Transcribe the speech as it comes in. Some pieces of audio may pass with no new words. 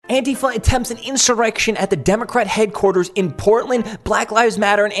Antifa attempts an insurrection at the Democrat headquarters in Portland. Black Lives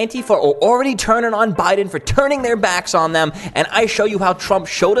Matter and Antifa are already turning on Biden for turning their backs on them. And I show you how Trump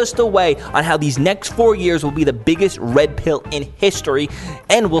showed us the way on how these next 4 years will be the biggest red pill in history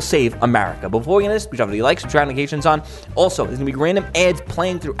and will save America. Before we get into this, please drop a like, subscribe, notifications on. Also, there's going to be random ads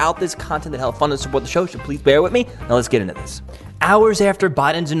playing throughout this content that help fund and support the show, so please bear with me. Now let's get into this. Hours after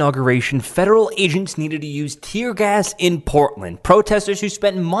Biden's inauguration, federal agents needed to use tear gas in Portland. Protesters who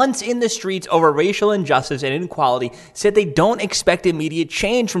spent months in the streets over racial injustice and inequality said they don't expect immediate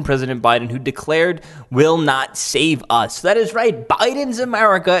change from President Biden, who declared will not save us. That is right. Biden's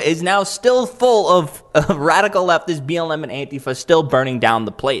America is now still full of radical leftist BLM and Antifa still burning down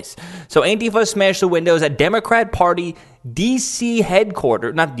the place. So Antifa smashed the windows at Democrat Party DC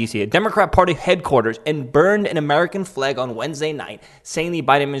headquarters, not DC, Democrat Party headquarters, and burned an American flag on Wednesday night, saying the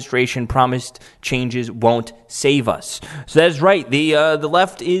Biden administration promised changes won't save us. So that's right. The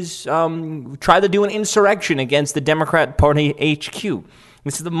left is tried to do an insurrection against the Democrat Party HQ.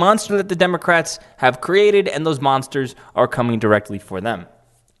 This is the monster that the Democrats have created, and those monsters are coming directly for them.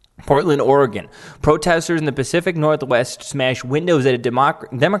 Portland, Oregon. Protesters in the Pacific Northwest smashed windows at a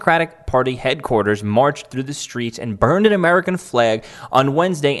Democratic Party headquarters, marched through the streets, and burned an American flag on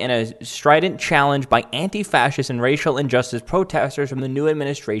Wednesday in a strident challenge by anti-fascist and racial injustice protesters from the new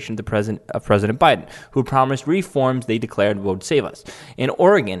administration of President Biden, who promised reforms they declared would save us. In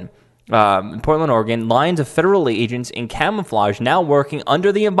Portland, Oregon, lines of federal agents in camouflage now working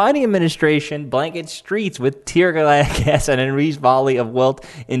under the Biden administration blanket streets with tear gas and a unleashed volley of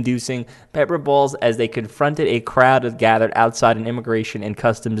wilt-inducing pepper balls as they confronted a crowd gathered outside an immigration and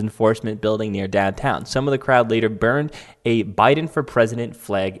customs enforcement building near downtown. Some of the crowd later burned a Biden for president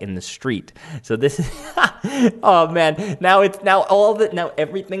flag in the street. So this is, oh man, now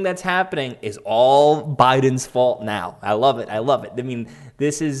everything that's happening is all Biden's fault now. I love it. I mean,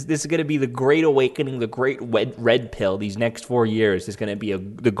 this is going to be the great awakening, the great red pill. These next 4 years is going to be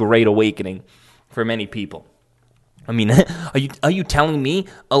the great awakening for many people. I mean, are you telling me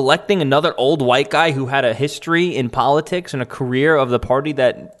electing another old white guy who had a history in politics and a career of the party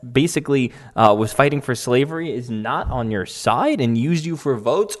that basically was fighting for slavery is not on your side and used you for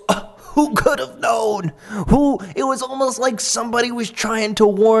votes? Who could have known? It was almost like somebody was trying to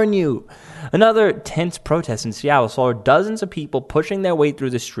warn you. Another tense protest in Seattle saw dozens of people pushing their way through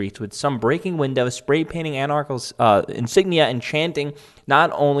the streets, with some breaking windows, spray painting anarchist insignia, and chanting not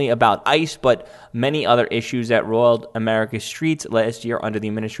only about ICE, but many other issues that roiled America's streets last year under the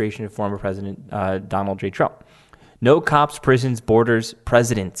administration of former President Donald J. Trump. No cops, prisons, borders,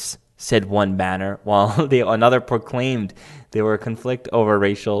 presidents, said one banner, while another proclaimed there were conflict over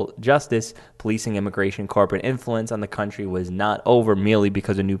racial justice, policing, immigration, corporate influence on the country was not over merely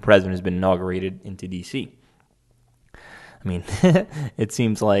because a new president has been inaugurated into D.C. I mean, it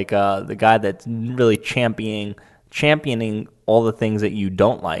seems like the guy that's really championing all the things that you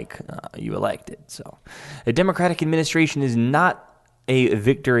don't like, you elected. So a Democratic administration is not a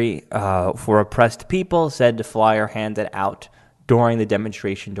victory for oppressed people, said the flyer handed out during the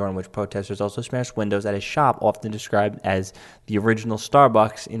demonstration, during which protesters also smashed windows at a shop often described as the original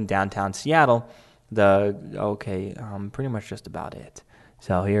Starbucks in downtown Seattle. Pretty much just about it.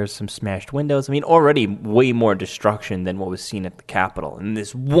 So here's some smashed windows. I mean, already way more destruction than what was seen at the Capitol in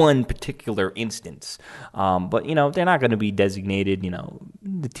this one particular instance. But, they're not going to be designated,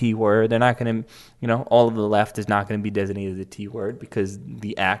 the T word. They're not going to, all of the left is not going to be designated the T word because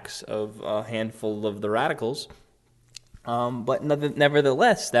the acts of a handful of the radicals. But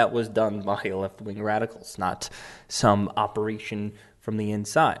nevertheless, that was done by left-wing radicals, not some operation from the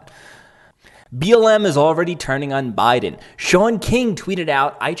inside. BLM is already turning on Biden. Sean King tweeted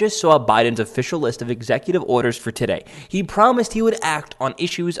out, "I just saw Biden's official list of executive orders for today. He promised he would act on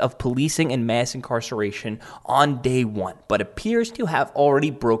issues of policing and mass incarceration on day one, but appears to have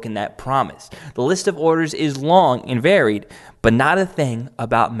already broken that promise. The list of orders is long and varied, but not a thing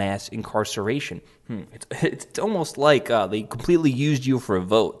about mass incarceration." It's almost like they completely used you for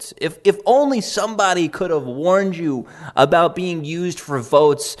votes. If only somebody could have warned you about being used for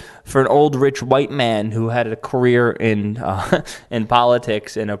votes for an old rich white man who had a career in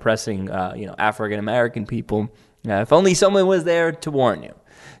politics and oppressing African American people. If only someone was there to warn you.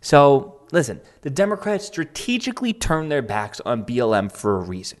 So listen, the Democrats strategically turned their backs on BLM for a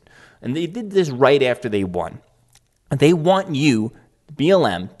reason, and they did this right after they won. They want you,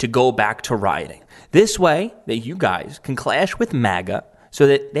 BLM, to go back to rioting. This way that you guys can clash with MAGA so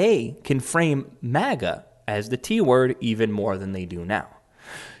that they can frame MAGA as the T word even more than they do now.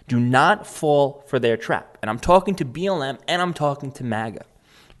 Do not fall for their trap. And I'm talking to BLM and I'm talking to MAGA.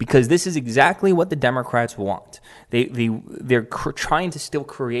 because this is exactly what the Democrats want. They're trying to still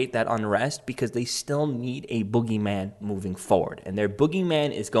create that unrest because they still need a boogeyman moving forward. And their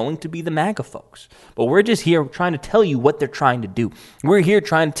boogeyman is going to be the MAGA folks. But we're just here trying to tell you what they're trying to do. We're here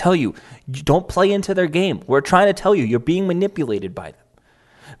trying to tell you, don't play into their game. We're trying to tell you, you're being manipulated by them.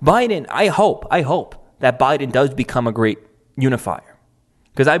 Biden, I hope that Biden does become a great unifier.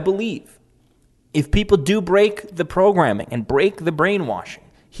 Because I believe if people do break the programming and break the brainwashing,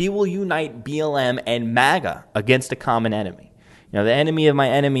 he will unite BLM and MAGA against a common enemy. You know, the enemy of my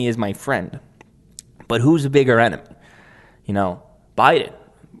enemy is my friend. But who's the bigger enemy? You know, Biden.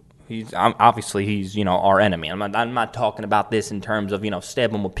 He's our enemy. I'm not talking about this in terms of,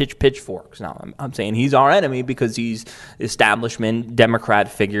 stab him with pitchforks. No, I'm saying he's our enemy because he's establishment Democrat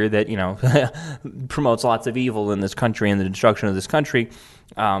figure that, promotes lots of evil in this country and the destruction of this country.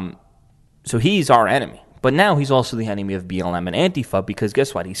 So he's our enemy. But now he's also the enemy of BLM and Antifa because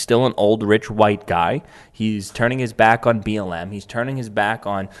guess what? He's still an old, rich, white guy. He's turning his back on BLM. He's turning his back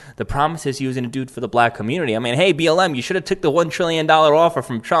on the promises he was going to do for the black community. I mean, hey, BLM, you should have took the $1 trillion offer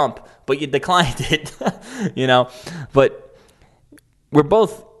from Trump, but you declined it, But we're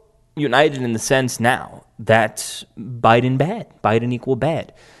both united in the sense now that Biden equal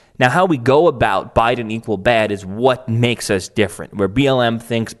bad. Now, how we go about Biden equal bad is what makes us different. Where BLM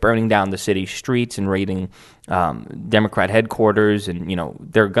thinks burning down the city streets and raiding Democrat headquarters, and,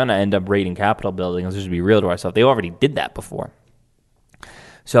 they're going to end up raiding Capitol buildings. Let's just be real to ourselves. They already did that before.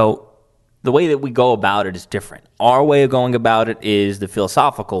 So the way that we go about it is different. Our way of going about it is the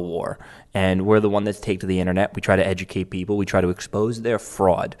philosophical war, and we're the one that's take to the internet. We try to educate people. We try to expose their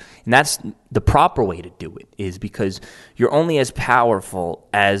fraud. And that's the proper way to do it, is because you're only as powerful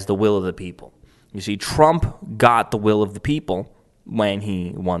as the will of the people. You see, Trump got the will of the people when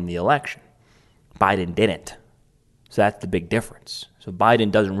he won the election. Biden didn't. So that's the big difference. So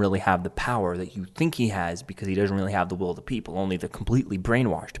Biden doesn't really have the power that you think he has because he doesn't really have the will of the people, only the completely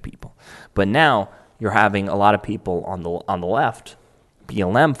brainwashed people. But now you're having a lot of people on the left,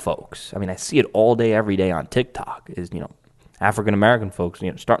 BLM folks. I mean, I see it all day, every day on TikTok. Is African American folks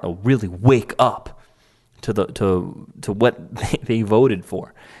starting to really wake up to what they voted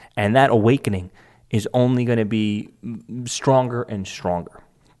for, and that awakening is only going to be stronger and stronger.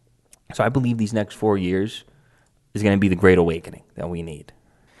 So I believe these next 4 years is going to be the great awakening that we need.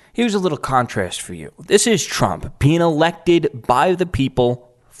 Here's a little contrast for you. This is Trump being elected by the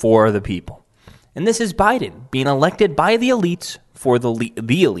people for the people. And this is Biden being elected by the elites for the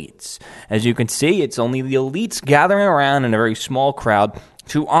elites. As you can see, it's only the elites gathering around in a very small crowd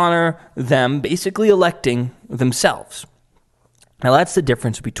to honor them basically electing themselves. Now, that's the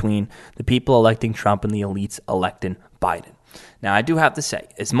difference between the people electing Trump and the elites electing Biden. Now, I do have to say,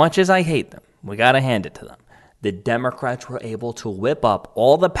 as much as I hate them, we got to hand it to them. The Democrats were able to whip up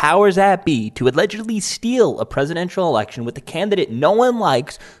all the powers that be to allegedly steal a presidential election with the candidate no one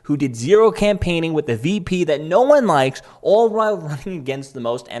likes, who did zero campaigning with the VP that no one likes, all while running against the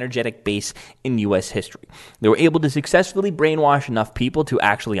most energetic base in U.S. history. They were able to successfully brainwash enough people to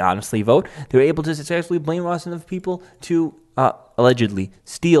actually honestly vote. They were able to successfully brainwash enough people to allegedly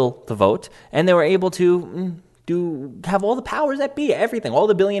steal the vote. And they were able to have all the powers that be, everything, all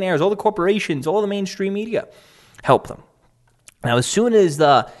the billionaires, all the corporations, all the mainstream media help them. Now, as soon as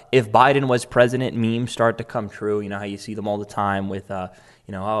if Biden was president memes start to come true, you know how you see them all the time with,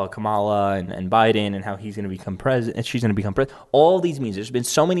 Kamala and Biden and how he's going to become president and she's going to become president. All these memes. There's been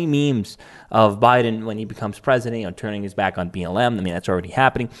so many memes of Biden when he becomes president, turning his back on BLM. I mean, that's already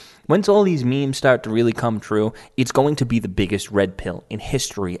happening. Once all these memes start to really come true, it's going to be the biggest red pill in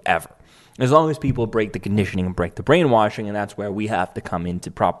history ever. As long as people break the conditioning and break the brainwashing, and that's where we have to come in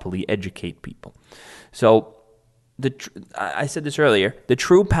to properly educate people. So, I said this earlier, the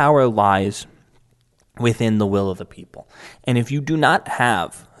true power lies within the will of the people. And if you do not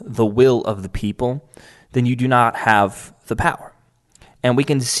have the will of the people, then you do not have the power. And we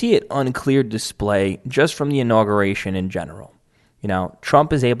can see it on clear display just from the inauguration in general.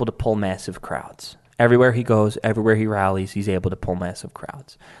 Trump is able to pull massive crowds. Everywhere he goes, everywhere he rallies, he's able to pull massive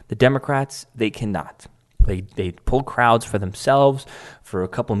crowds. The Democrats, they cannot. They pull crowds for themselves, for a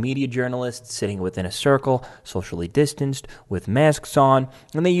couple media journalists sitting within a circle, socially distanced, with masks on,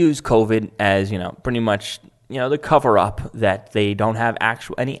 and they use COVID as, pretty much, the cover-up that they don't have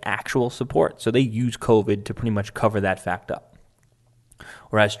any actual support. So they use COVID to pretty much cover that fact up.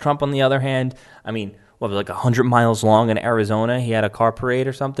 Whereas Trump, on the other hand, what was it, like 100 miles long in Arizona? He had a car parade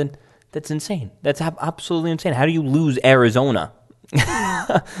or something? That's insane. That's absolutely insane. How do you lose Arizona?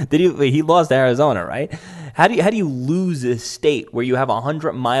 He lost Arizona, right? How do you lose a state where you have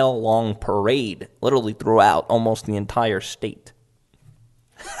 100-mile long parade literally throughout almost the entire state?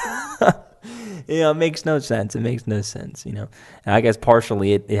 It makes no sense. It makes no sense, And I guess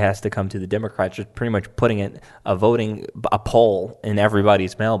partially it has to come to the Democrats just pretty much putting a poll in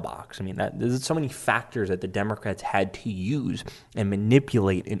everybody's mailbox. I mean, there's so many factors that the Democrats had to use and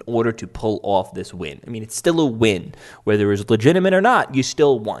manipulate in order to pull off this win. I mean, it's still a win. Whether it was legitimate or not, you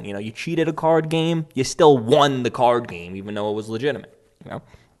still won. You cheated a card game, you still won the card game, even though it was legitimate,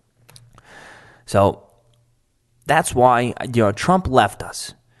 So that's why, Trump left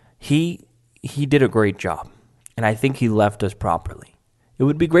us. He did a great job, and I think he left us properly. It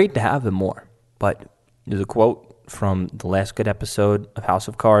would be great to have him more, but there's a quote from the last good episode of House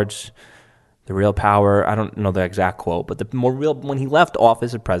of Cards, The Real Power. I don't know the exact quote, but when he left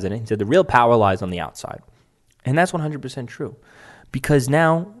office as president, he said, the real power lies on the outside. And that's 100% true, because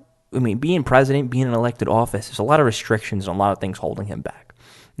now, being president, being in an elected office, there's a lot of restrictions and a lot of things holding him back.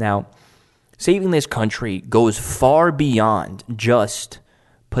 Now, saving this country goes far beyond just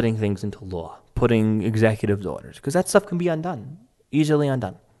putting things into law, putting executive orders, because that stuff can be undone, easily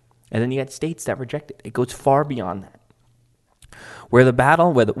undone. And then you got states that reject it. It goes far beyond that. Where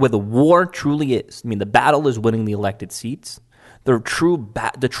the war truly is, the battle is winning the elected seats. The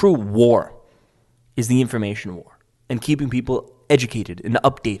true war is the information war and keeping people educated and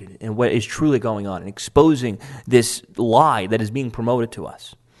updated in what is truly going on and exposing this lie that is being promoted to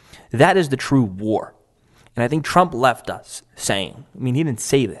us. That is the true war. And I think Trump left us saying, he didn't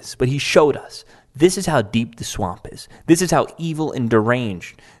say this, but he showed us, this is how deep the swamp is. This is how evil and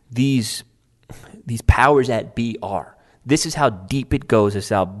deranged these powers that be are. This is how deep it goes. This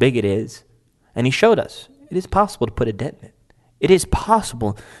is how big it is. And he showed us, it is possible to put a dent in it. It is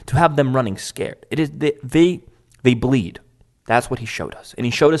possible to have them running scared. It is they bleed. That's what he showed us. And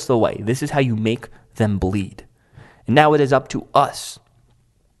he showed us the way. This is how you make them bleed. And now it is up to us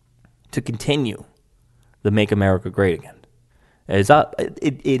to continue the Make America Great Again.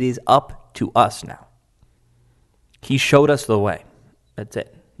 It is up to us now. He showed us the way. That's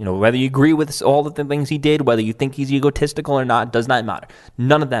it. Whether you agree with all of the things he did, whether you think he's egotistical or not, does not matter.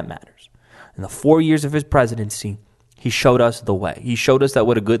 None of that matters. In the 4 years of his presidency, he showed us the way. He showed us that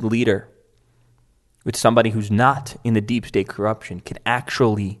what a good leader, with somebody who's not in the deep state corruption, can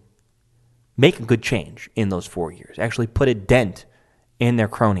actually make a good change in those 4 years, actually put a dent in their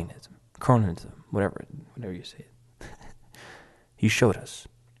cronyism, whatever you say it. He showed us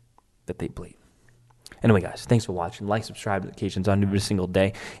that they bleed. Anyway, guys, thanks for watching. Like, subscribe, notifications on every single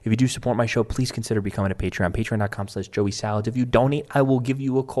day. If you do support my show, please consider becoming a Patreon. Patreon.com/Joey Salads. If you donate, I will give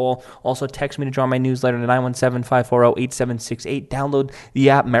you a call. Also, text me to join my newsletter at 917-540-8768. Download the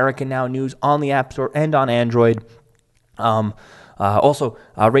app American Now News on the App Store and on Android. Also,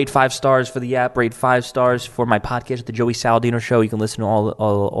 rate 5 stars for the app. Rate 5 stars for my podcast, The Joey Saladino Show. You can listen to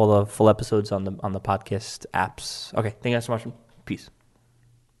all the full episodes on the podcast apps. Okay, thank you guys so much. Peace.